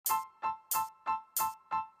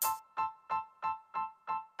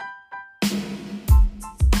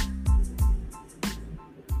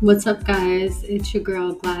What's up, guys? It's your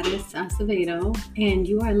girl Gladys Acevedo, and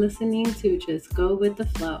you are listening to Just Go with the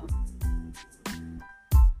Flow.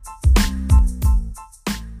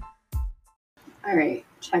 All right,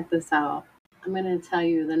 check this out. I'm going to tell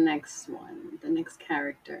you the next one, the next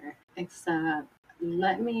character, except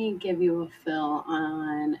let me give you a fill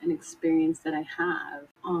on an experience that I have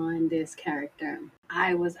on this character.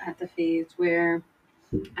 I was at the phase where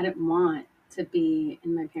I didn't want to be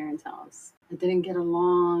in my parents' house. I didn't get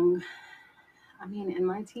along. I mean, in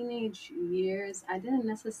my teenage years, I didn't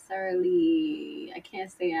necessarily, I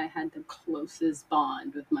can't say I had the closest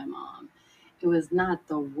bond with my mom. It was not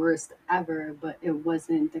the worst ever, but it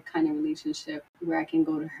wasn't the kind of relationship where I can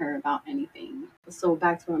go to her about anything. So,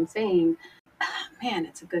 back to what I'm saying, man,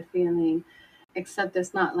 it's a good feeling, except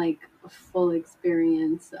it's not like a full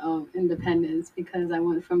experience of independence because I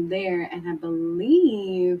went from there and I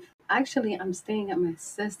believe actually I'm staying at my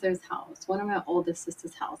sister's house, one of my oldest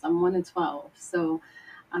sister's house. I'm 1 of 12. So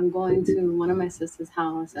I'm going to one of my sister's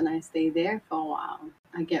house and I stay there for a while.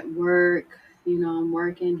 I get work, I'm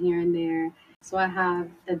working here and there. So I have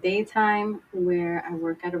the daytime where I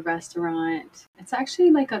work at a restaurant. It's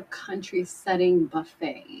actually like a country setting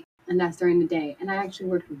buffet, and that's during the day. And I actually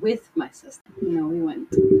worked with my sister. We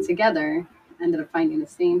went together, ended up finding the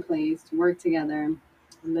same place, work together,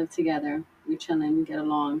 live together. We chilling, we get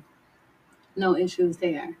along, no issues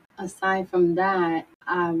there. Aside from that,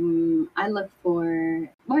 I look for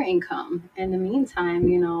more income. In the meantime,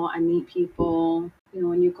 I meet people.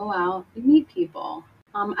 When you go out, you meet people.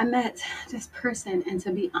 I met this person, and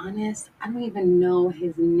to be honest, I don't even know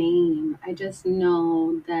his name. I just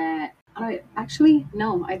know that. I actually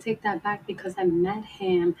no, I take that back because I met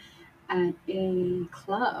him at a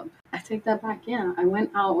club. I take that back. Yeah, I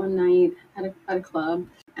went out one night at a club,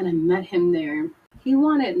 and I met him there. He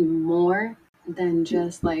wanted more than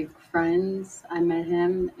just like friends. I met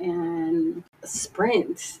him and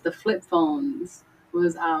Sprint, the flip phones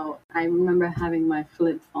was out. I remember having my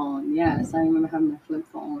flip phone. Yes, I remember having my flip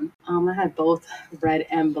phone. I had both red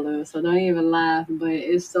and blue, so don't even laugh, but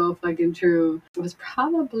it's so fucking true. It was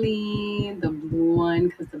probably the blue one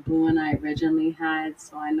because the blue one I originally had,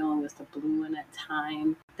 so I know it was the blue one at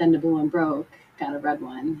time. Then the blue one broke, got a red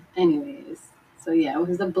one. Anyways, so yeah, it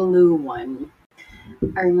was the blue one.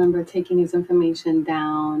 I remember taking his information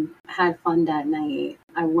down, had fun that night.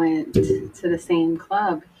 I went to the same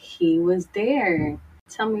club. He was there.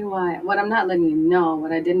 Tell me why. What I'm not letting you know,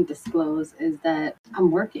 what I didn't disclose is that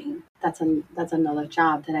I'm working. That's another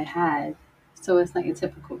job that I had. So it's like a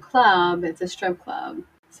typical club, it's a strip club.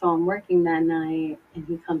 So I'm working that night and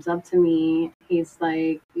he comes up to me. He's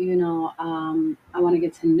like, I want to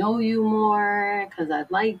get to know you more because I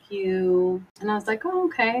like you. And I was like, oh,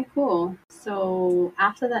 okay, cool. So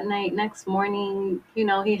after that night, next morning,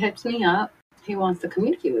 he hits me up. He wants to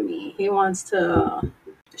communicate with me. He wants to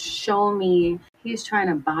show me he's trying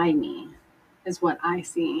to buy me is what I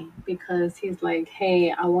see because he's like,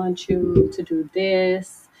 hey, I want you to do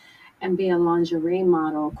this and be a lingerie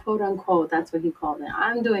model, quote unquote. That's what he called it.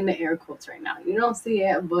 I'm doing the air quotes right now. You don't see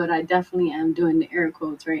it, but I definitely am doing the air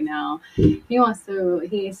quotes right now.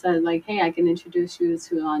 He said, like, hey, I can introduce you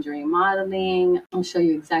to lingerie modeling. I'll show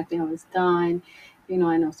you exactly how it's done. I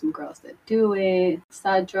know some girls that do it,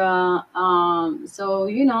 etc. So,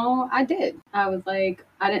 I did. I was like,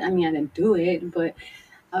 I didn't do it, but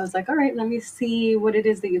I was like, all right, let me see what it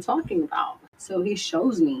is that you're talking about. So he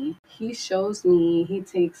shows me. He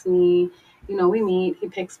takes me, we meet, he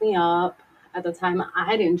picks me up. At the time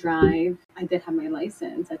I didn't drive. I did have my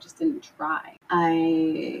license. I just didn't drive.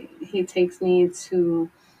 He takes me to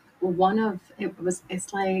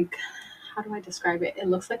it's like, how do I describe it? It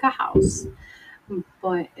looks like a house,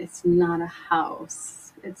 but it's not a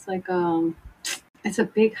house. It's a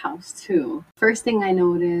big house too. First thing I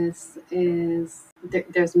noticed is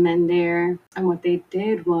there's men there, and what they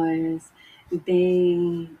did was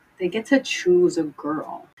they get to choose a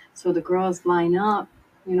girl. So the girls line up.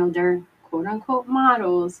 They're quote unquote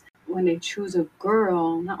models. When they choose a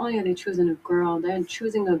girl, not only are they choosing a girl, they're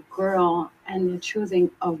choosing a girl and they're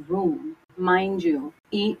choosing a room. Mind you,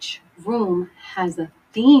 each room has a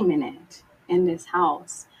theme in it in this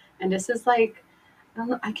house, and this is like I don't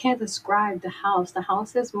know. I can't describe the house. The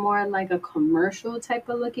house is more like a commercial type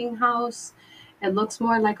of looking house. It looks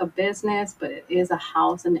more like a business, but it is a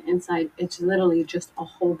house. And the inside, it's literally just a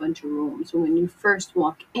whole bunch of rooms. So when you first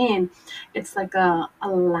walk in, it's like a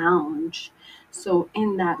lounge. So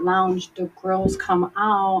in that lounge, the girls come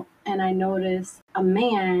out, and I notice a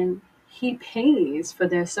man. He pays for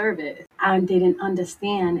their service. I didn't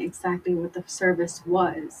understand exactly what the service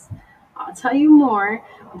was. I'll tell you more,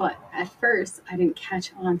 but at first I didn't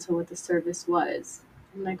catch on to what the service was.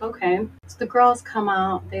 I'm like, okay. So the girls come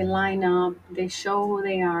out, they line up, they show who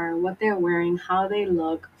they are, what they're wearing, how they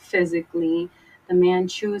look physically. The man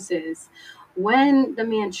chooses. When the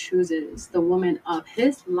man chooses the woman of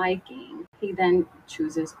his liking, he then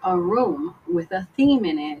chooses a room with a theme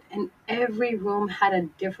in it. And every room had a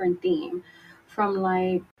different theme. From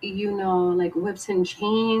like, like whips and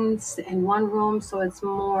chains in one room. So it's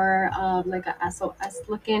more of like a SOS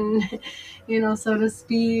looking, so to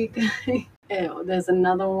speak. Ew, there's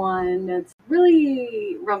another one that's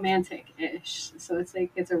really romantic-ish. So it's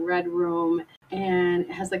like it's a red room and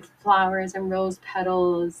it has like flowers and rose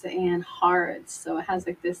petals and hearts. So it has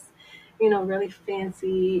like this, really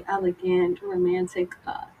fancy, elegant, romantic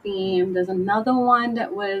theme. There's another one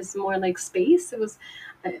that was more like space. It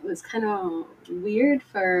was kind of weird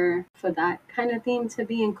for that kind of theme to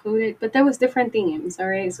be included, but there was different themes. All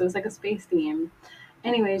right, so it was like a space theme.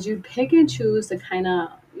 Anyways, you pick and choose the kind of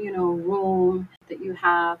room that you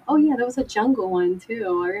have. Oh yeah, there was a jungle one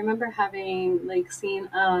too. I remember having like seen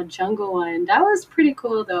a jungle one. That was pretty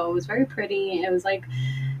cool though. It was very pretty. It was like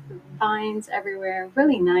vines everywhere,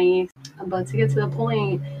 really nice. But to get to the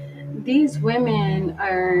point, these women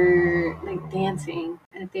are like dancing,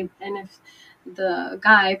 and if the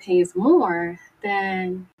guy pays more,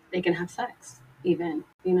 then they can have sex even.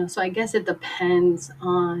 So I guess it depends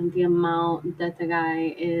on the amount that the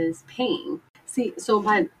guy is paying. See, so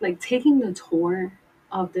by like taking the tour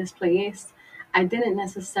of this place, I didn't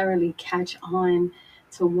necessarily catch on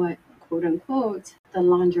to what, quote unquote, the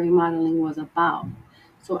laundry modeling was about.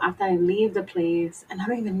 So after I leave the place, and I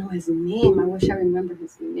don't even know his name, I wish I remember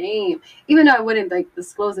his name, even though I wouldn't like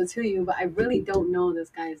disclose it to you, but I really don't know this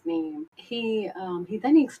guy's name. He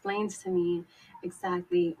then explains to me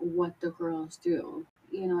exactly what the girls do.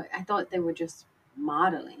 I thought they were just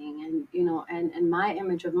modeling, and and my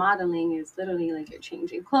image of modeling is literally like you're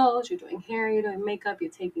changing clothes, you're doing hair, you're doing makeup,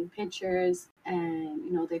 you're taking pictures,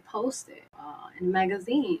 and they post it in a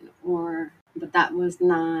magazine. Or but that was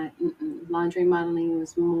not, laundry modeling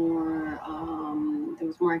was more, there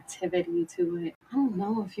was more activity to it. I don't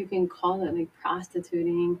know if you can call it like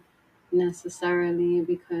prostituting necessarily,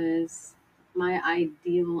 because my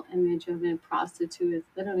ideal image of a prostitute is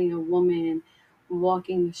literally a woman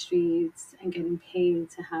walking the streets and getting paid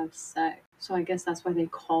to have sex. So I guess that's why they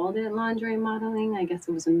called it lingerie modeling. I guess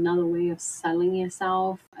it was another way of selling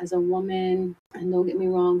yourself as a woman. And don't get me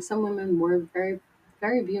wrong, some women were very,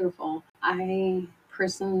 very beautiful. I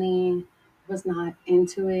personally was not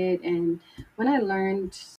into it. And when I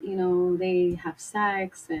learned, they have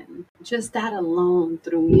sex, and just that alone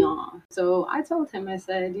threw me off. So I told him, I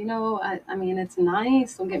said, I mean, it's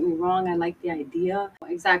nice. Don't get me wrong. I like the idea.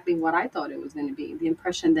 Exactly what I thought it was going to be, the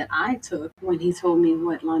impression that I took when he told me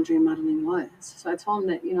what laundry modeling was. So I told him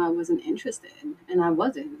that, I wasn't interested, and I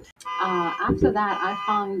wasn't. After that, I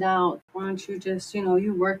found out, why don't you just,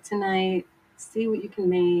 you work tonight, see what you can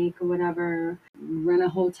make or whatever, rent a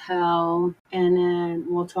hotel, and then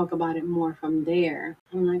we'll talk about it more from there.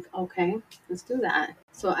 I'm like, okay, let's do that.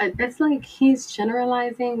 So it's like he's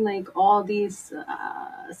generalizing like all these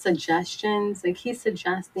suggestions. Like he's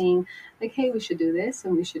suggesting, like, hey, we should do this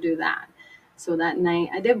and we should do that. So that night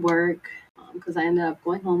I did work, because I ended up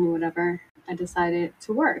going home or whatever. I decided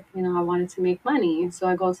to work. I wanted to make money. So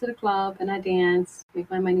I go to the club and I dance, make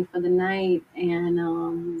my money for the night,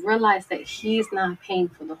 and realize that he's not paying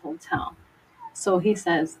for the hotel. So he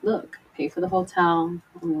says, look, pay for the hotel,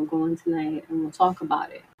 and we'll go in tonight and we'll talk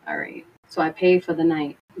about it. All right. So I paid for the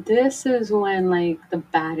night. This is when, like, the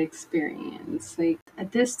bad experience. Like,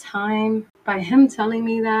 at this time, by him telling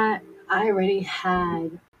me that, I already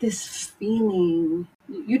had this feeling.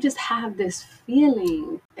 You just have this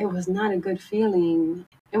feeling. It was not a good feeling.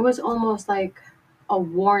 It was almost like a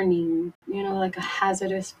warning, like a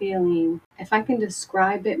hazardous feeling. If I can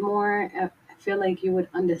describe it more, I feel like you would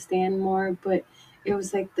understand more, but it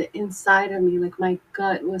was like the inside of me, like my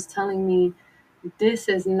gut was telling me, this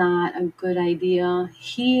is not a good idea.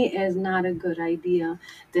 He is not a good idea.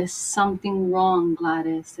 There's something wrong,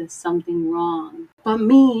 Gladys. There's something wrong. But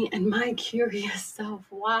me and my curious self,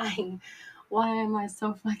 why? Why am I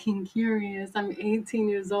so fucking curious? I'm 18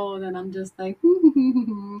 years old and I'm just like,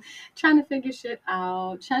 trying to figure shit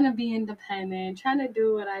out, trying to be independent, trying to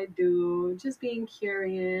do what I do, just being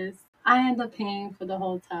curious. I end up paying for the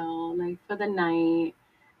hotel, like for the night.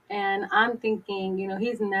 And I'm thinking,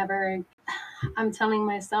 he's never, I'm telling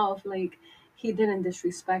myself, like, he didn't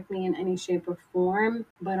disrespect me in any shape or form,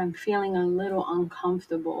 but I'm feeling a little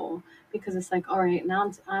uncomfortable because it's like, all right,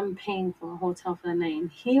 now I'm paying for a hotel for the night.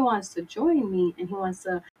 And he wants to join me and he wants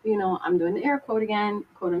to, I'm doing the air quote again,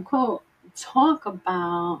 quote unquote, talk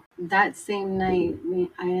about that same night,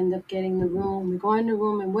 I end up getting the room. We go in the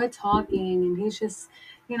room and we're talking, and he's just,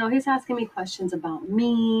 he's asking me questions about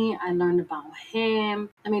me. I learned about him.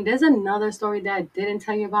 I mean, there's another story that I didn't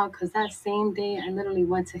tell you about because that same day I literally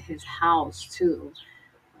went to his house too.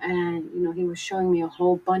 And he was showing me a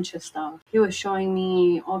whole bunch of stuff. He was showing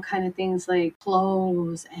me all kind of things like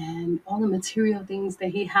clothes and all the material things that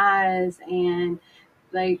he has, and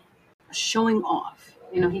like showing off.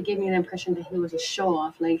 He gave me the impression that he was a show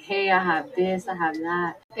off. Like, hey, I have this, I have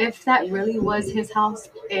that. If that really was his house,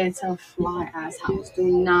 it's a fly ass house. Do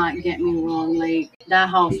not get me wrong. Like, that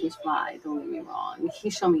house was fly. Don't get me wrong. He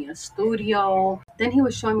showed me a studio. Then he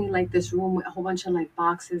was showing me like this room with a whole bunch of like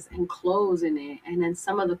boxes and clothes in it. And then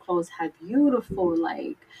some of the clothes had beautiful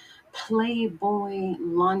like Playboy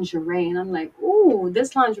lingerie, and I'm like, ooh,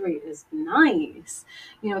 this lingerie is nice,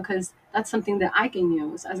 because that's something that I can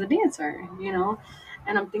use as a dancer,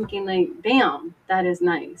 and I'm thinking like, damn, that is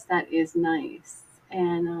nice,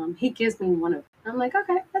 and he gives me one of. I'm like,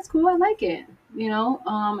 okay, that's cool, I like it,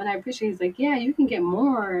 and I appreciate. He's like, yeah, you can get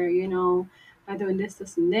more, by doing this,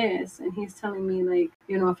 and this, and he's telling me like,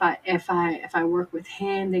 if I work with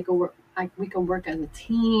him, they go work. We can work as a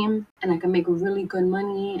team, and I can make really good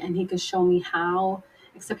money, and he could show me how.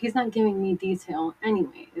 Except he's not giving me detail.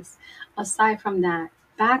 Anyways, aside from that,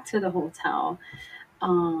 back to the hotel.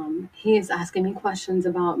 He is asking me questions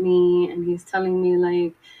about me, and he's telling me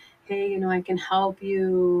like, hey, I can help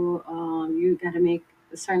you. You got to make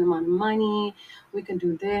a certain amount of money. We can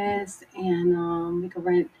do this, and we can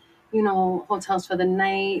rent, hotels for the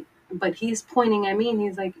night. But he's pointing at me, and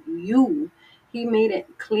he's like, you. He made it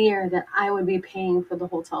clear that I would be paying for the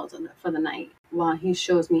hotels for the night while he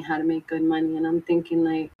shows me how to make good money. And I'm thinking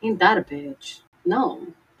like, ain't that a bitch? No,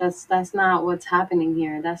 that's not what's happening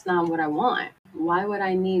here. That's not what I want. Why would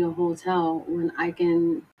I need a hotel when I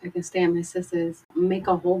can stay at my sister's, make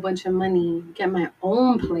a whole bunch of money, get my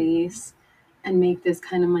own place, and make this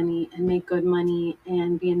kind of money and make good money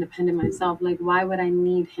and be independent myself? Like, why would I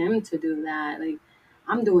need him to do that? Like,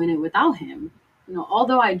 I'm doing it without him.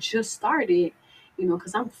 Although I just started,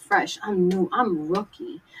 because I'm fresh, I'm new, I'm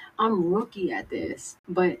rookie at this.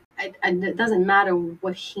 But it doesn't matter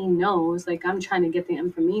what he knows. Like, I'm trying to get the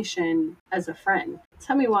information as a friend.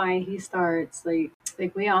 Tell me why he starts like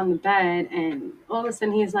we on the bed, and all of a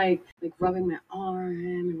sudden he's like rubbing my arm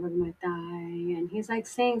and rubbing my thigh, and he's like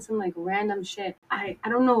saying some like random shit. I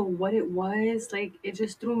don't know what it was. Like, it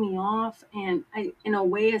just threw me off, and I, in a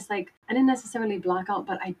way, it's like I didn't necessarily block out,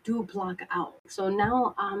 but I do block out. So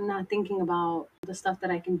now I'm not thinking about the stuff that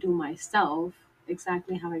I can do myself,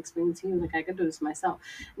 exactly how I explained to you. Like, I could do this myself.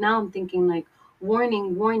 Now I'm thinking like,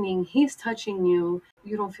 warning, warning, he's touching you.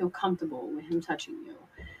 You don't feel comfortable with him touching you.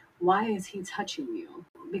 Why is he touching you?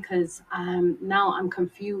 Because now I'm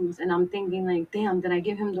confused, and I'm thinking like, damn, did I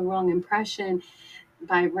give him the wrong impression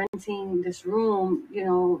by renting this room,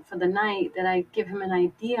 for the night? That I give him an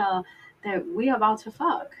idea that we about to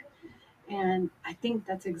fuck? And I think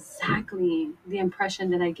that's exactly the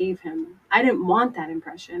impression that I gave him. I didn't want that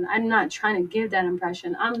impression. I'm not trying to give that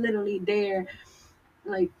impression. I'm literally there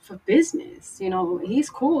like for business. He's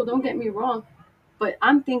cool, don't get me wrong, but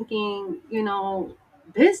I'm thinking,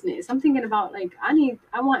 business. I'm thinking about like,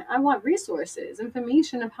 I want resources,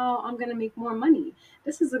 information of how I'm gonna make more money.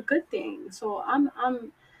 This is a good thing. So I'm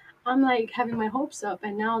like having my hopes up,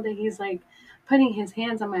 and now that he's like putting his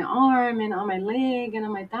hands on my arm and on my leg and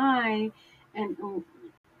on my thigh, and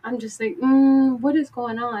I'm just like, what is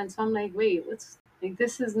going on? So I'm like, wait, what's like,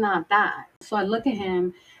 this is not that. So I look at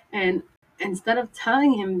him, and instead of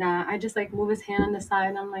telling him that, I just like move his hand on the side,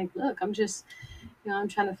 and I'm like, look, I'm just, I'm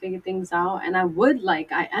trying to figure things out, and I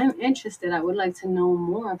am interested. I would like to know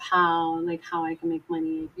more of how I can make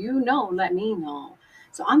money. If you know, let me know.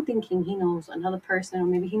 So I'm thinking he knows another person, or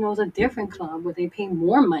maybe he knows a different club where they pay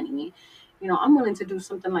more money. I'm willing to do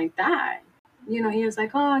something like that. He was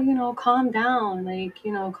like, oh, calm down, like,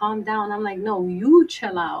 calm down. I'm like, no, you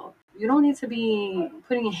chill out. You don't need to be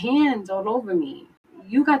putting your hands all over me.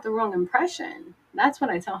 You got the wrong impression. That's what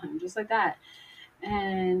I tell him, just like that.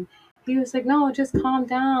 And he was like, no, just calm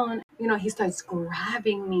down. He starts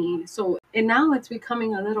grabbing me. So, and now it's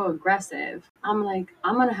becoming a little aggressive. I'm like,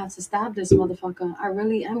 I'm going to have to stab this motherfucker. I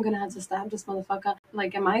really am going to have to stab this motherfucker.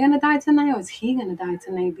 Like, am I going to die tonight, or is he going to die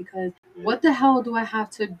tonight? Because what the hell do I have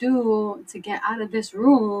to do to get out of this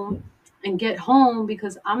room and get home,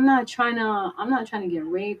 because I'm not trying to get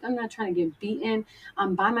raped. I'm not trying to get beaten.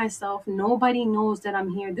 I'm by myself. Nobody knows that I'm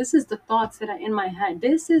here. This is the thoughts that are in my head.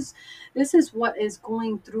 This is what is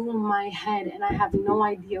going through my head, and I have no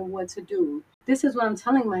idea what to do. This is what I'm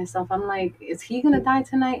telling myself. I'm like, is he gonna die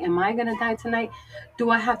tonight? Am I gonna die tonight?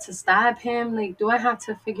 Do I have to stab him? Like, do I have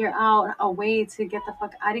to figure out a way to get the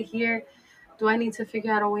fuck out of here? Do I need to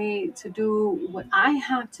figure out a way to do what I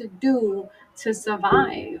have to do to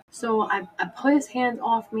survive? So I put his hands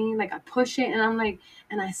off me, like I push it, and I'm like,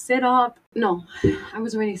 and I sit up. No, I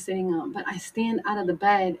was already sitting up, but I stand out of the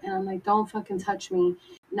bed and I'm like, don't fucking touch me.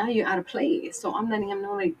 Now you're out of place. So I'm letting him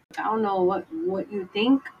know, like, I don't know what you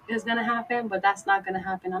think is gonna happen, but that's not gonna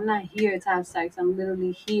happen. I'm not here to have sex. I'm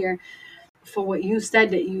literally here for what you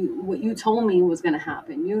said, what you told me was gonna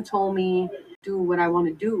happen. You told me do what I want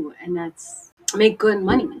to do, and that's make good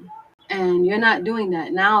money. And you're not doing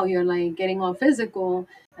that. Now you're like getting all physical.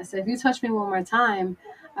 I said, if you touch me one more time,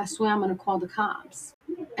 I swear I'm gonna call the cops.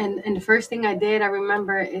 And the first thing I did, I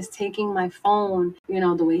remember, is taking my phone,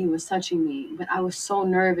 the way he was touching me. But I was so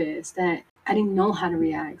nervous that I didn't know how to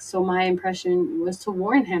react. So my impression was to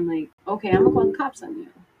warn him, like, okay, I'm gonna call the cops on you.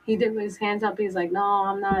 He did with his hands up. He's like, no,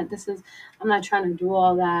 I'm not. I'm not trying to do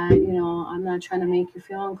all that. I'm not trying to make you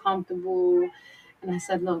feel uncomfortable. And I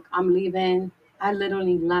said, look, I'm leaving. I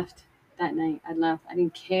literally left that night. I left. I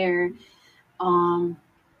didn't care. Um,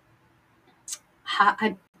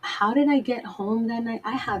 how did I get home that night?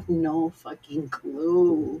 I have no fucking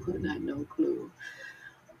clue. Not no clue.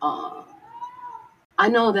 Uh, I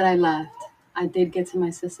know that I left. I did get to my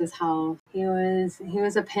sister's house. He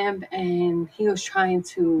was a pimp, and he was trying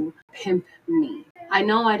to pimp me. I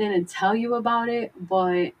know I didn't tell you about it,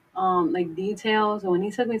 but like details, when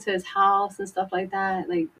he took me to his house and stuff like that,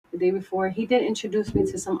 like the day before, he did introduce me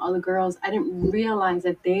to some other girls. I didn't realize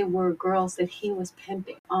that they were girls that he was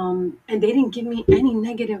pimping. And they didn't give me any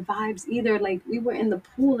negative vibes either. Like, we were in the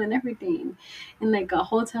pool and everything, and like a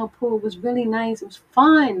hotel pool. It was really nice. It was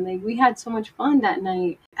fun. Like, we had so much fun that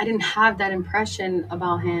night. I didn't have that impression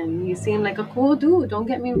about him. He seemed like a cool dude, don't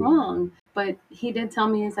get me wrong. But he did tell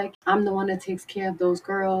me, it's like, I'm the one that takes care of those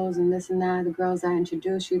girls and this and that, the girls I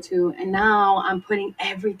introduced you to. And now I'm putting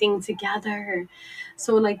everything together.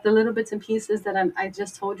 So, like, the little bits and pieces that I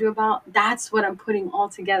just told you about, that's what I'm putting all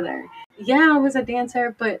together. Yeah, I was a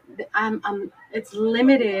dancer, but it's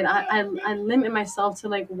limited. I limit myself to,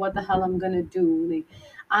 like, what the hell I'm gonna do. Like,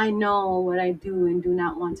 I know what I do and do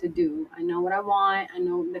not want to do. I know what I want. I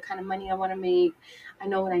know the kind of money I want to make. I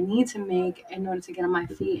know what I need to make in order to get on my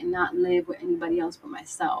feet and not live with anybody else but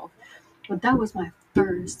myself. But that was my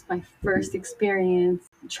first experience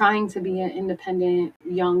trying to be an independent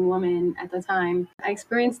young woman at the time. I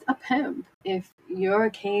experienced a pimp. If you're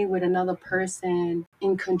okay with another person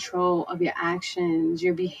in control of your actions,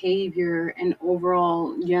 your behavior, and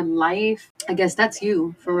overall your life, I guess that's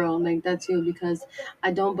you for real. Like, that's you, because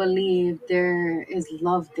I don't believe there is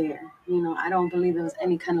love there. I don't believe there was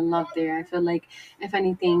any kind of love there. I feel like, if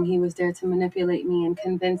anything, he was there to manipulate me and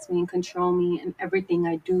convince me and control me in everything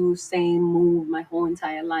I do, say, move my whole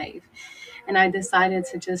entire life. And I decided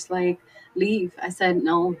to just, like, leave. I said,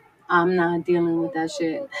 no, I'm not dealing with that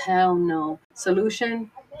shit. Hell no.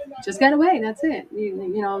 Solution, just get away. That's it.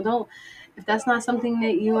 Don't, if that's not something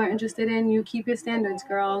that you are interested in, you keep your standards,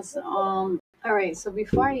 girls. All right, so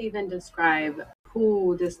before I even describe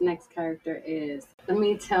who this next character is, let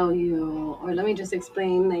me tell you, or let me just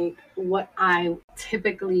explain, like, what I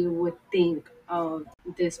typically would think of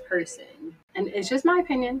this person. And it's just my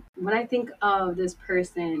opinion. When I think of this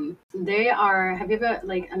person, have you ever,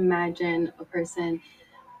 like, imagined a person,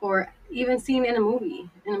 or even seen in a movie,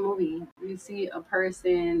 you see a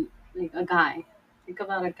person, like a guy. Think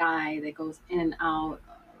about a guy that goes in and out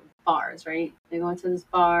of bars, right? They go into this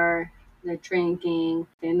bar, they're drinking,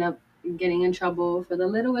 they end up getting in trouble for the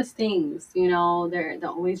littlest things. They're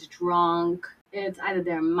always drunk. It's either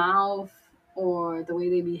their mouth or the way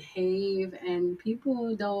they behave, and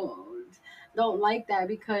people don't like that,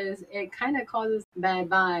 because it kind of causes bad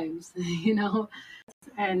vibes,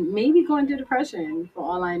 and maybe going through depression, for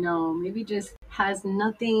all I know. Maybe just has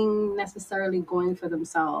nothing necessarily going for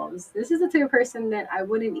themselves. This is the type of person that I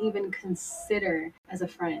wouldn't even consider as a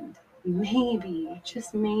friend. Maybe,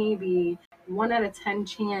 just maybe, 1 out of 10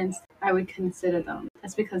 chance I would consider them.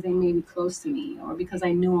 That's because they may be close to me, or because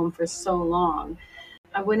I knew them for so long.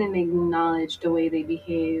 I wouldn't acknowledge the way they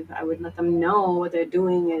behave. I would let them know what they're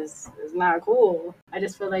doing is not cool. I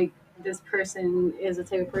just feel like this person is the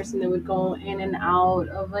type of person that would go in and out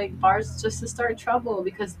of, like, bars just to start trouble,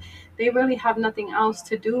 because they really have nothing else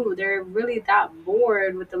to do. They're really that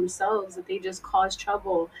bored with themselves that they just cause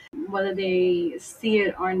trouble, whether they see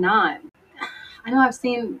it or not. I know I've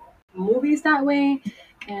seen movies that way,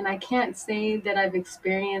 and I can't say that I've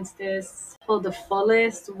experienced this to the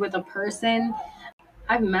fullest with a person.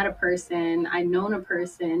 I've met a person, I've known a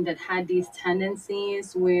person that had these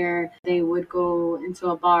tendencies where they would go into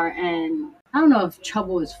a bar, and I don't know if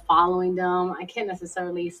trouble is following them. I can't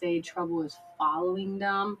necessarily say trouble is following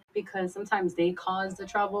them because sometimes they cause the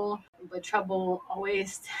trouble, but trouble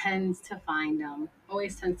always tends to find them.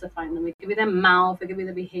 Always tends to find them. It could be the mouth, it could be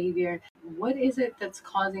the behavior. What is it that's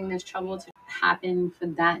causing this trouble to happen for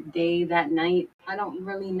that day, that night? I don't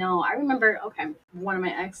really know. I remember, okay, one of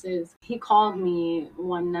my exes, he called me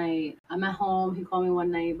one night. I'm at home. He called me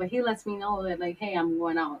one night, but he lets me know that, like, hey, I'm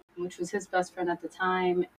going out, which was his best friend at the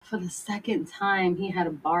time. For the second time, he had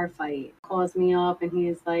a bar fight. Calls me up and he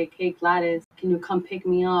is like, hey, Gladys, can you come pick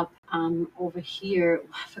me up? Over here.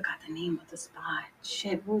 I forgot the name of the spot.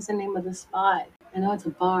 Shit, what was the name of the spot? I know it's a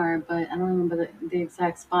bar, but I don't remember the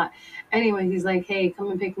exact spot. Anyway, he's like, hey,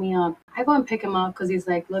 come and pick me up. I go and pick him up because he's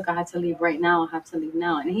like, look, I have to leave right now. I have to leave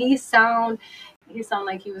now. And he sound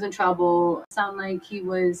like he was in trouble. Sound like he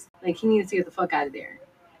was like he needed to get the fuck out of there.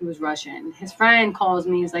 He was rushing. His friend calls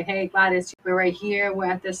me. He's like, hey, Gladys, we're right here. We're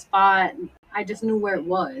at this spot. I just knew where it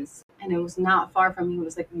was. And it was not far from me. It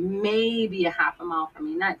was like maybe a half a mile from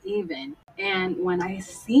me, not even. And when I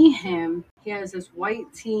see him, he has this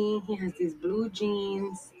white tee, he has these blue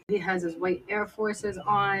jeans, he has his white Air Forces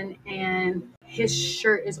on, and his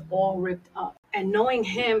shirt is all ripped up. And knowing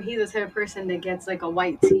him, he's the type of person that gets like a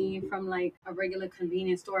white tee from like a regular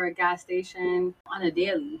convenience store or a gas station on a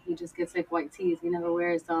daily. He just gets like white tees. He never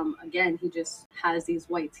wears them. Again, he just has these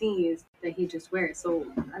white tees that he just wears. So,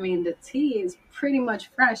 I mean, the tee is pretty much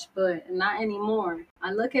fresh, but not anymore.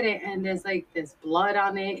 I look at it and there's like this blood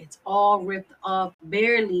on it. It's all ripped up,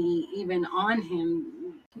 barely even on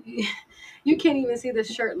him. You can't even see the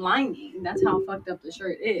shirt lining. That's how fucked up the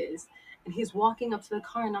shirt is. And he's walking up to the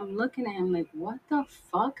car, and I'm looking at him like, what the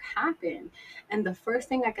fuck happened? And the first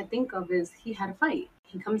thing I could think of is he had a fight.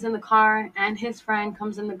 He comes in the car, and his friend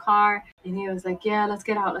comes in the car, and he was like, yeah, let's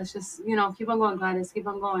get out. Let's just, keep on going, Gladys. Keep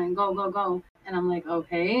on going. Go, go, go. And I'm like,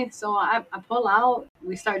 okay. So I pull out.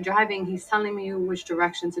 We start driving. He's telling me which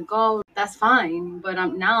direction to go. That's fine. But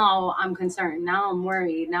now I'm concerned. Now I'm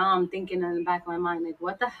worried. Now I'm thinking in the back of my mind, like,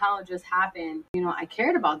 what the hell just happened? I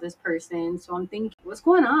cared about this person. So I'm thinking, what's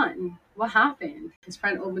going on? What happened? His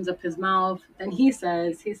friend opens up his mouth. Then he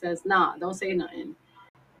says, nah, don't say nothing.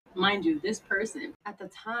 Mind you, this person, at the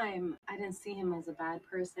time, I didn't see him as a bad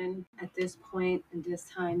person. At this point, in this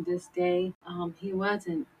time, this day, he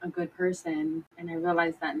wasn't a good person. And I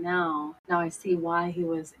realize that now. Now I see why he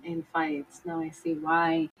was in fights. Now I see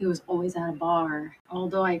why he was always at a bar.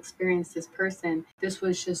 Although I experienced this person, this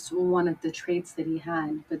was just one of the traits that he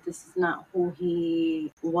had. But this is not who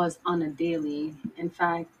he was on a daily. In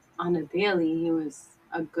fact, on a daily, he was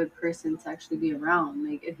a good person to actually be around.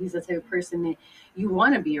 Like, if he's the type of person that you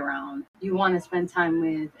want to be around, you want to spend time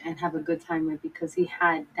with and have a good time with, because he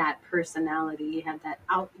had that personality. He had that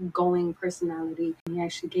outgoing personality. He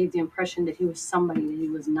actually gave the impression that he was somebody that he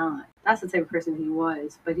was not. That's the type of person he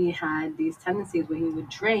was. But he had these tendencies where he would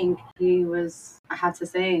drink. I had to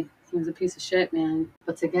say, he was a piece of shit, man.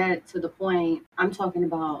 But to get to the point, I'm talking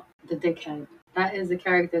about the dickhead. That is the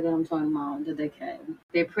character that I'm talking about, the dickhead.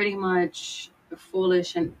 They pretty much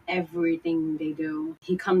foolish in everything they do.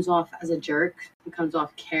 He comes off as a jerk. He comes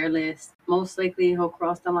off careless. Most likely he'll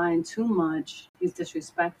cross the line too much. He's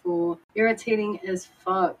disrespectful, irritating as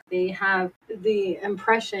fuck. They have the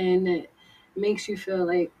impression that makes you feel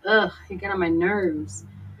like, ugh, he get on my nerves.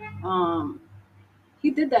 Um, he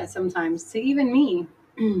did that sometimes to even me.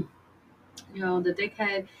 The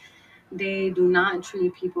dickhead, they do not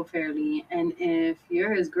treat people fairly. And if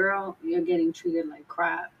you're his girl, you're getting treated like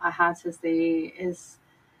crap. I have to say,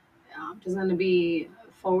 I'm just going to be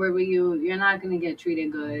forward with you. You're not going to get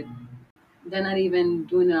treated good. They're not even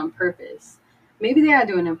doing it on purpose. Maybe they are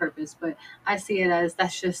doing it on purpose, but I see it as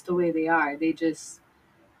that's just the way they are. It's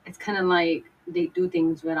kind of like they do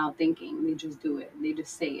things without thinking. They just do it. They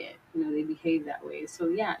just say it. They behave that way. So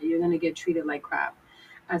yeah, you're going to get treated like crap.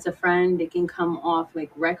 As a friend, they can come off like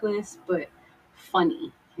reckless, but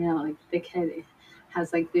funny. Like the kid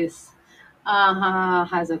has like this,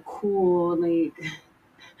 has a cool, like,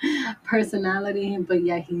 personality, but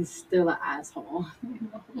yet he's still an asshole.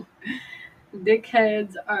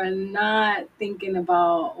 Dickheads are not thinking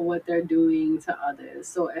about what they're doing to others.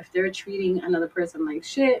 So if they're treating another person like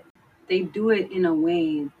shit, they do it in a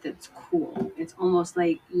way that's cool. It's almost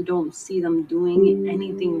like you don't see them doing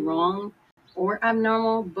anything wrong or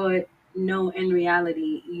abnormal, but no, in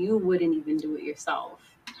reality, you wouldn't even do it yourself.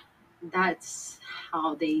 That's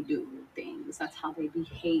how they do things. That's how they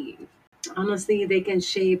behave. honestly, they can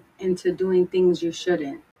shape into doing things you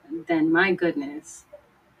shouldn't, then my goodness,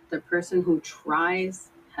 the person who tries,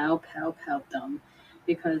 help them,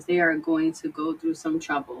 because they are going to go through some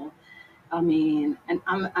trouble. I mean, and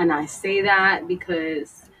I say that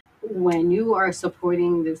because when you are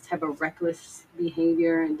supporting this type of reckless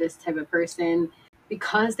behavior and this type of person,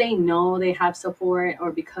 because they know they have support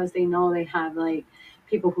or because they know they have like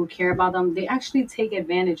people who care about them, they actually take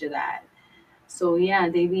advantage of that. So yeah,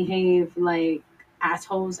 they behave like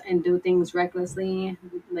assholes and do things recklessly,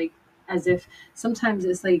 like as if sometimes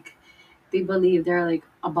it's like they believe they're like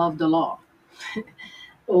above the law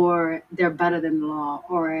or they're better than the law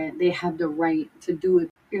or they have the right to do it,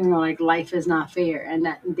 like life is not fair and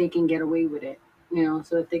that they can get away with it.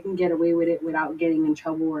 So if they can get away with it without getting in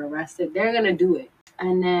trouble or arrested, they're going to do it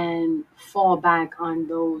and then fall back on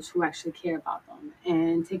those who actually care about them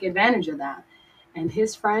and take advantage of that. And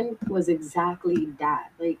his friend was exactly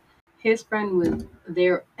that. Like, his friend was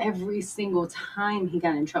there every single time he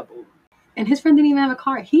got in trouble. And his friend didn't even have a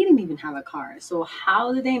car. He didn't even have a car. So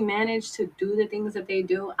how did they manage to do the things that they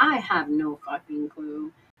do? I have no fucking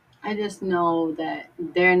clue. I just know that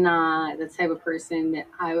they're not the type of person that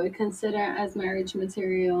I would consider as marriage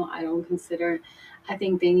material. I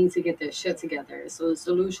think they need to get their shit together. So the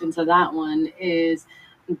solution to that one is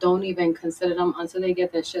don't even consider them until they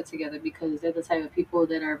get their shit together, because they're the type of people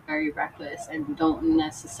that are very reckless and don't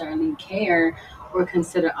necessarily care or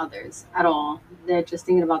consider others at all. They're just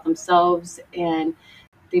thinking about themselves and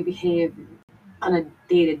they behave on a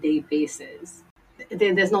day to day basis.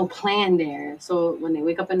 There's no plan there. So when they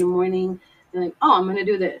wake up in the morning, they're like, oh, I'm going to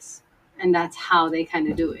do this. And that's how they kind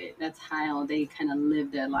of do it. That's how they kind of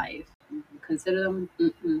live their life. Consider them?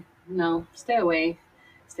 Mm-mm. No, stay away.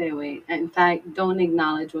 Stay away. In fact, don't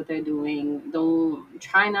acknowledge what they're doing. Don't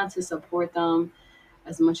try not to support them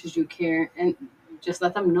as much as you care, and just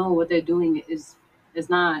let them know what they're doing is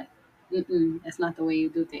not. It's not the way you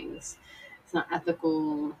do things. It's not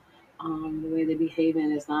ethical. The way they're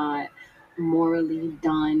behaving is not morally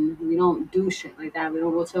done. We don't do shit like that. We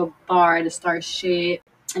don't go to a bar to start shit.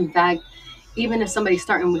 In fact, even if somebody's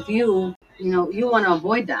starting with you, you want to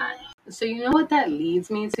avoid that. So you know what that leads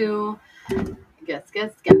me to? Guess.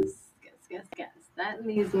 That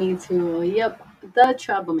leads me to, yep, the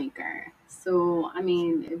troublemaker. So, I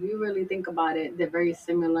mean, if you really think about it, they're very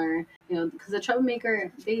similar, because the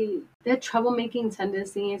troublemaker, their troublemaking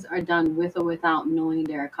tendencies are done with or without knowing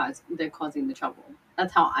they're causing the trouble.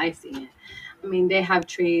 That's how I see it. I mean, they have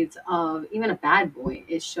traits of even a bad boy.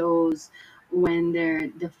 It shows when they're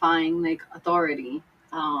defying like authority.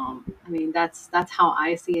 I mean, that's how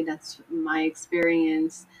I see it. That's my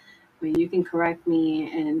experience. I mean, you can correct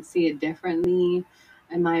me and see it differently.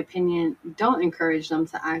 In my opinion, don't encourage them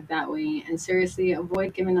to act that way and seriously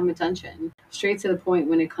avoid giving them attention. Straight to the point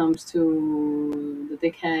when it comes to the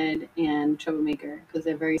dickhead and troublemaker, because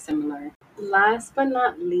they're very similar. Last but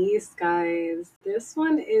not least, guys, this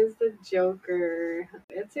one is the Joker.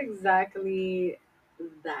 It's exactly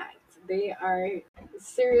that. They are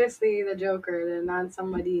seriously the Joker. They're not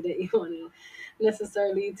somebody that you want to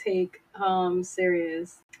necessarily take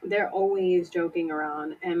serious. They're always joking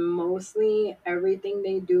around, and mostly everything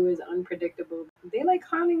they do is unpredictable. They like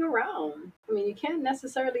clowning around. I mean, you can't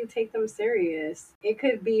necessarily take them serious. It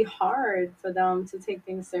could be hard for them to take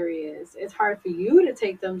things serious. It's hard for you to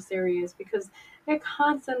take them serious because they're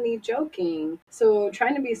constantly joking. So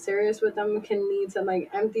trying to be serious with them can lead to like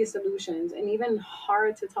empty solutions and even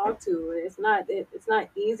hard to talk to. It's not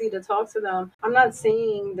easy to talk to them. I'm not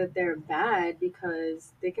saying that they're bad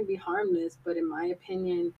because they can be harmless, but in my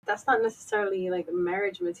opinion, that's not necessarily like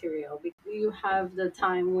marriage material. You have the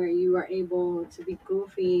time where you are able to be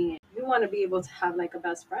goofy. You want to be able to have like a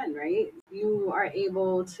best friend, right? You are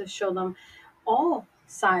able to show them all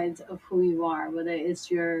sides of who you are, whether it's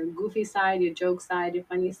your goofy side, your joke side, your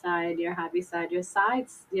funny side, your happy side, your sad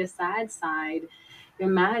side, your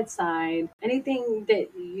mad side. Anything that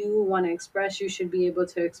you want to express, you should be able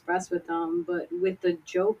to express with them. But with the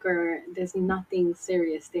Joker, there's nothing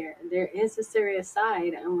serious there. There is a serious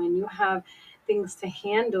side, and when you have things to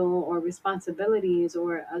handle or responsibilities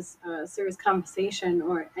or a serious conversation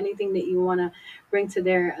or anything that you want to bring to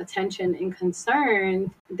their attention and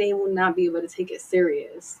concern, they will not be able to take it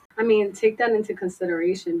serious. I mean, take that into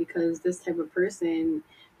consideration, because this type of person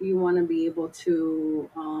you want to be able to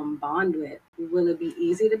bond with. Will it be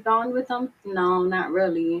easy to bond with them? No, not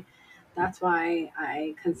really. That's why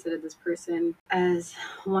I consider this person as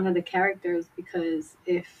one of the characters, because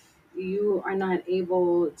if you are not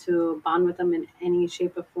able to bond with them in any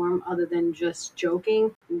shape or form other than just joking,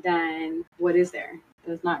 then what is there?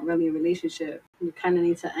 There's not really a relationship. You kind of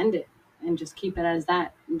need to end it. and just keep it as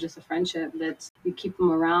that, just a friendship that you keep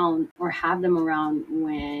them around or have them around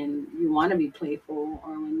when you want to be playful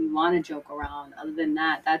or when you want to joke around. Other than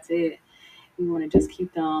that, that's it. You want to just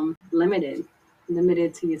keep them limited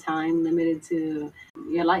to your time, limited to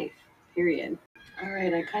your life, period. All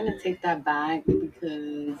right, I kind of take that back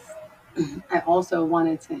because I also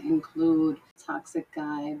wanted to include toxic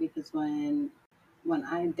guy because when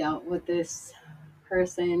I dealt with this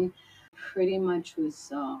person, pretty much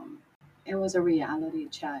was it was a reality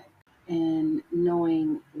check, and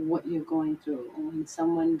knowing what you're going through when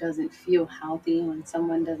someone doesn't feel healthy, when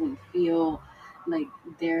someone doesn't feel like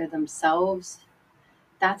they're themselves,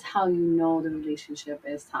 that's how you know the relationship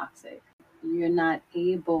is toxic. You're not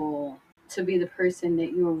able to be the person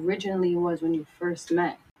that you originally was when you first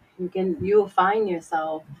met. You'll find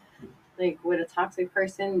yourself like with a toxic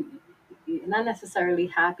person, you're not necessarily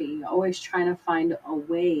happy. You're always trying to find a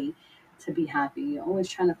way to be happy. You're always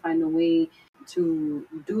trying to find a way to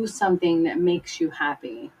do something that makes you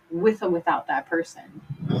happy with or without that person.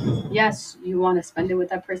 Yes, you want to spend it with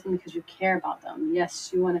that person because you care about them.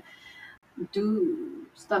 Yes, you want to do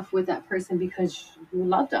stuff with that person because you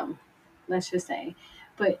love them, let's just say.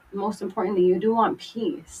 But most importantly, you do want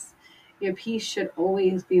peace. Your peace should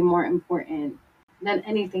always be more important than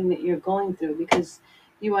anything that you're going through because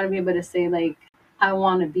you want to be able to say, like, I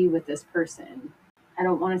want to be with this person. I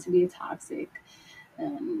don't want it to be toxic.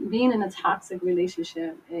 Being in a toxic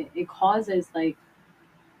relationship, it causes like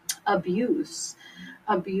abuse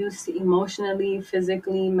emotionally,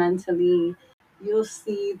 physically, mentally. You'll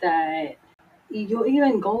see that you're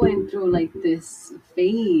even going through like this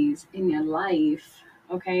phase in your life,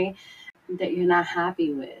 okay, that you're not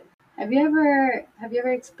happy with. Have you ever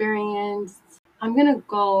experienced, I'm gonna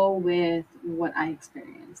go with what I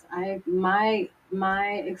experienced.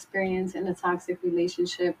 My experience in a toxic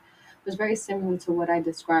relationship was very similar to what I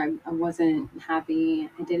described. I wasn't happy.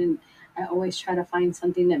 I always try to find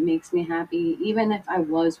something that makes me happy. Even if I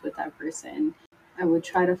was with that person, I would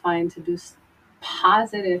try to find to do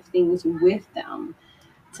positive things with them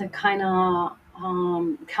to kind of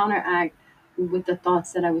counteract with the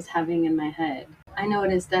thoughts that I was having in my head. I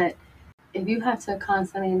noticed that if you have to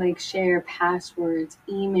constantly like share passwords,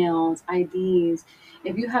 emails, IDs,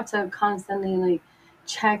 if you have to constantly like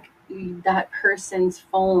check that person's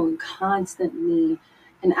phone constantly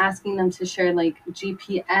and asking them to share like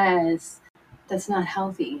GPS, that's not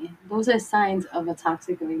healthy. Those are signs of a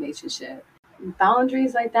toxic relationship.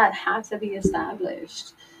 Boundaries like that have to be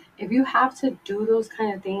established. If you have to do those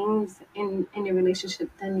kind of things in your relationship,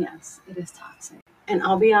 then yes, it is toxic. And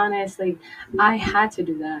I'll be honest, like I had to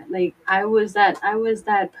do that. Like I was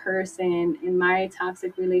that person in my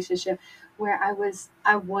toxic relationship where I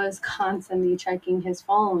was constantly checking his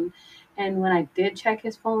phone. And when I did check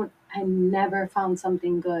his phone, I never found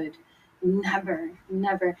something good. Never,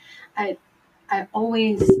 never. I I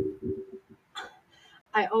always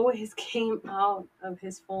I always came out of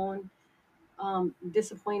his phone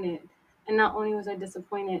disappointed. And not only was I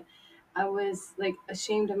disappointed, I was like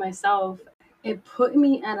ashamed of myself. It put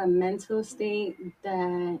me at a mental state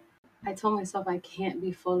that I told myself I can't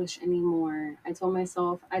be foolish anymore. I told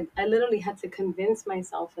myself, I literally had to convince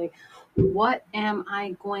myself, like, what am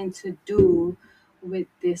I going to do with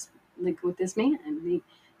this, like, with this man? Like,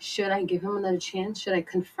 should I give him another chance? Should I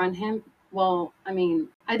confront him? Well, I mean,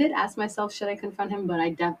 I did ask myself, should I confront him? But I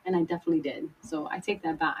definitely did. So I take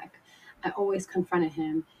that back. I always confronted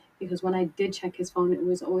him because when I did check his phone, it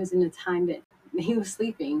was always in a time that he was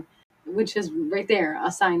sleeping, which is right there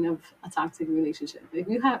a sign of a toxic relationship.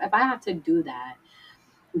 If I have to do that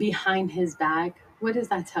behind his back, what does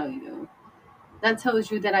that tell you? That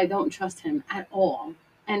tells you that I don't trust him at all.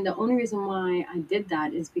 And the only reason why I did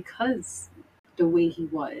that is because the way he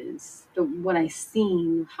was, what I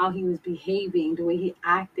seen, how he was behaving, the way he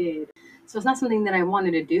acted. So it's not something that I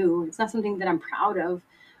wanted to do. It's not something that I'm proud of,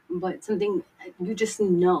 but something you just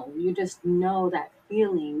know. You just know that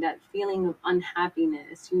feeling of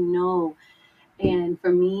unhappiness, you know. And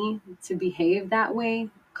for me to behave that way,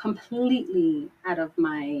 completely out of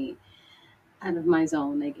my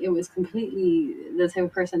zone. Like it was completely the type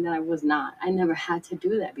of person that I was not. I never had to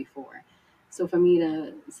do that before. So for me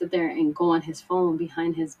to sit there and go on his phone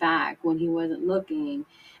behind his back when he wasn't looking,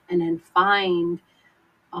 and then find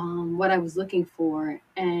what I was looking for,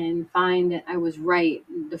 and find that I was right,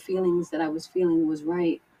 the feelings that I was feeling was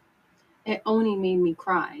right, it only made me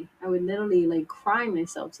cry. I would literally like cry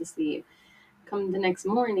myself to sleep. Come the next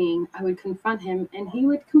morning, I would confront him and he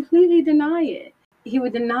would completely deny it. He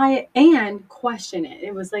would deny it and question it.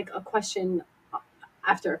 It was like a question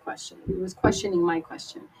after a question. He was questioning my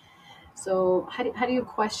question. So how do you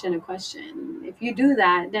question a question? If you do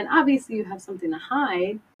that, then obviously you have something to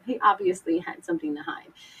hide. He obviously had something to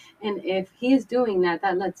hide. And if he's doing that,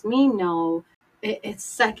 that lets me know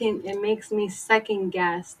it makes me second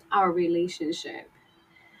guess our relationship.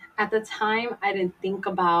 At the time, I didn't think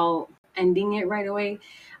about ending it right away.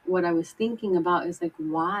 What I was thinking about is like,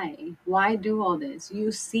 why? Why do all this?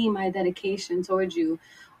 You see my dedication towards you.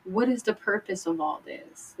 What is the purpose of all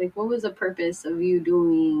this? Like, what was the purpose of you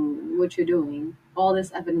doing what you're doing? All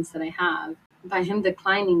this evidence that I have. By him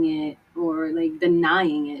declining it or like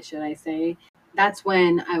denying it, should I say, that's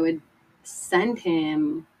when I would send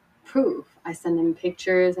him proof. I send him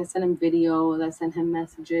pictures, I send him videos, I send him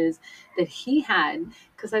messages that he had,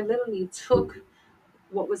 because I literally took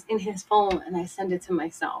what was in his phone and I sent it to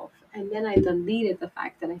myself. And then I deleted the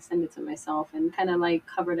fact that I sent it to myself and kind of like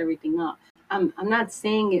covered everything up. I'm not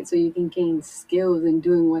saying it so you can gain skills in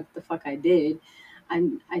doing what the fuck I did.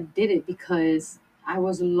 I did it because I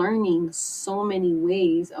was learning so many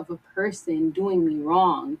ways of a person doing me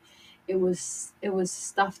wrong. It was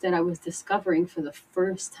stuff that I was discovering for the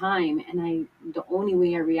first time, and the only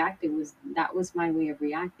way I reacted was that was my way of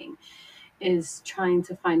reacting, is trying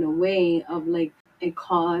to find a way of like, it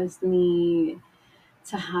caused me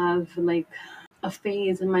to have like a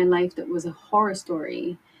phase in my life that was a horror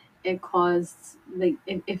story. It caused like,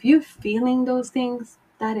 if you're feeling those things,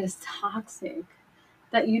 that is toxic.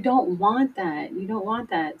 That you don't want that. You don't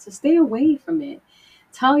want that. So stay away from it.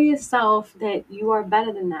 Tell yourself that you are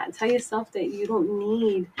better than that. Tell yourself that you don't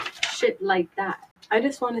need shit like that. I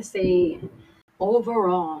just want to say,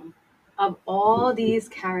 overall, of all these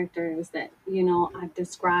characters that I've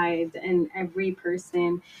described and every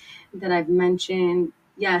person that I've mentioned,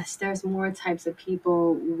 yes, there's more types of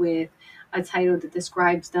people with a title that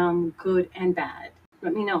describes them, good and bad.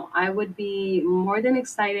 Let me know. I would be more than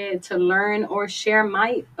excited to learn or share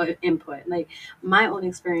my input, like my own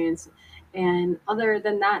experience. And other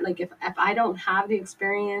than that, like if I don't have the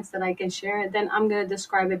experience that I can share, then I'm going to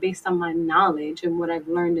describe it based on my knowledge and what I've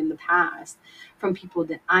learned in the past from people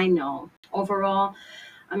that I know. Overall,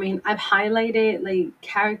 I mean, I've highlighted like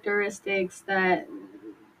characteristics that,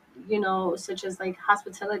 such as like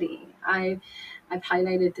hospitality. I've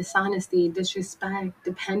highlighted dishonesty, disrespect,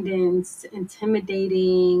 dependence,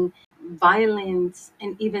 intimidating, violence,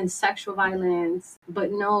 and even sexual violence.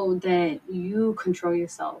 But know that you control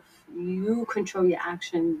yourself. You control your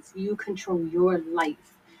actions. You control your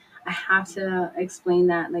life. I have to explain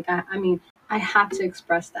that. Like, I mean, I have to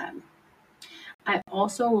express that. I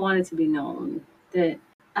also wanted to be known that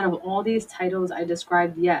out of all these titles I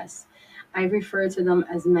described, yes, I refer to them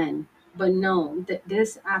as men, but know that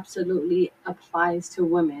this absolutely applies to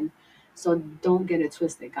women. So don't get it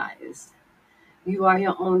twisted, guys. You are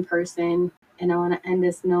your own person, and I want to end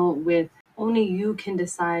this note with, only you can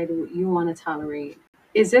decide what you want to tolerate.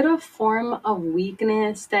 Is it a form of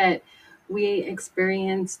weakness that we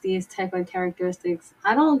experience these type of characteristics?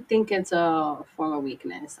 I don't think it's a form of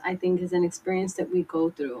weakness. I think it's an experience that we go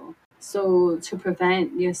through. So to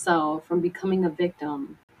prevent yourself from becoming a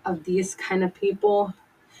victim of these kind of people,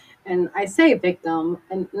 and I say victim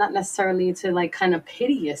and not necessarily to like kind of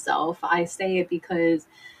pity yourself. I say it because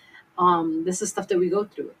this is stuff that we go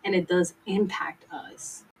through and it does impact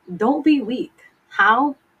us. Don't be weak.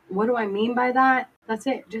 How? What do I mean by that? That's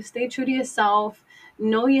it. Just stay true to yourself,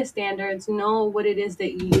 know your standards, know what it is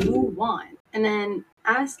that you want, and then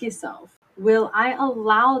ask yourself, will I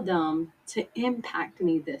allow them to impact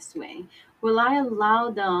me this way? Will I allow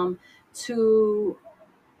them to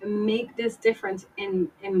make this difference in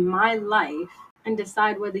my life, and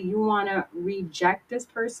decide whether you want to reject this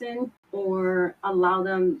person or allow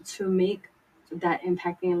them to make that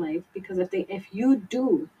impact in your life. Because if you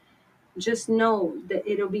do, just know that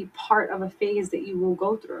it'll be part of a phase that you will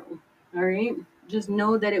go through. All right, just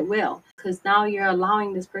know that it will, because now you're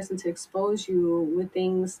allowing this person to expose you with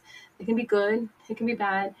things. It can be good, it can be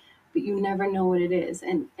bad, but you never know what it is.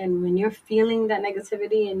 And when you're feeling that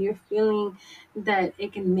negativity and you're feeling that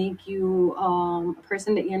it can make you a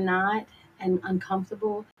person that you're not, and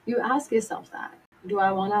uncomfortable, you ask yourself that, do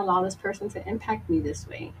I want to allow this person to impact me this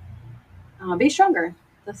way? Be stronger.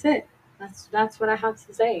 That's it. That's what I have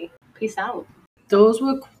to say. Peace out. Those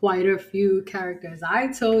were quite a few characters. I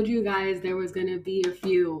told you guys there was going to be a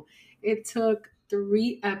few. It took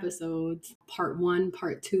 3 episodes, part one,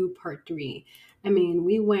 part two, part three. I mean,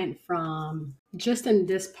 we went from just in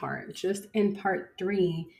this part, just in part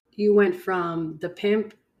three, you went from the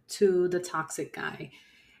pimp to the toxic guy.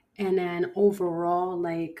 And then overall,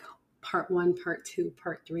 like part one, part two,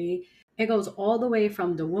 part three, it goes all the way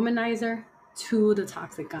from the womanizer to the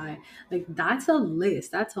toxic guy. Like that's a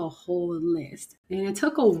list. That's a whole list. And it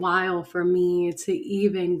took a while for me to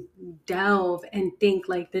even delve and think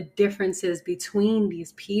like the differences between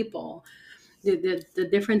these people, the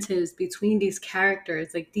differences between these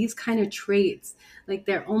characters, like these kind of traits, like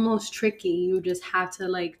they're almost tricky. You just have to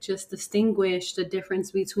like just distinguish the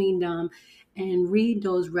difference between them and read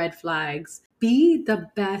those red flags. Be the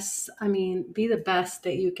best, I mean, be the best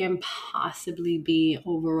that you can possibly be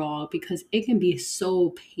overall, because it can be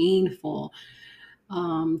so painful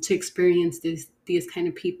to experience these kind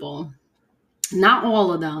of people. Not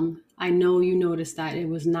all of them. I know you noticed that it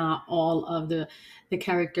was not all of the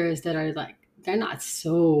characters that are like, they're not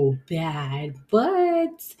so bad,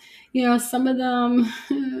 but you know, some of them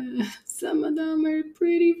some of them are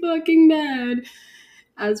pretty fucking bad.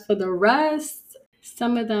 As for the rest,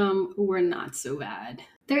 some of them were not so bad.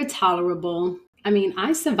 They're tolerable. I mean,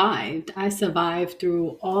 I survived. I survived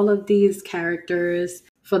through all of these characters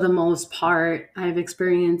for the most part. I've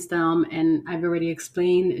experienced them and I've already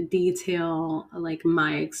explained in detail like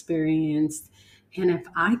my experience. And if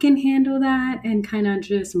I can handle that and kind of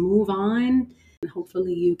just move on,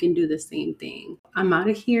 hopefully you can do the same thing. I'm out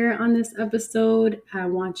of here on this episode. I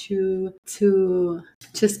want you to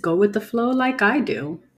just go with the flow like I do.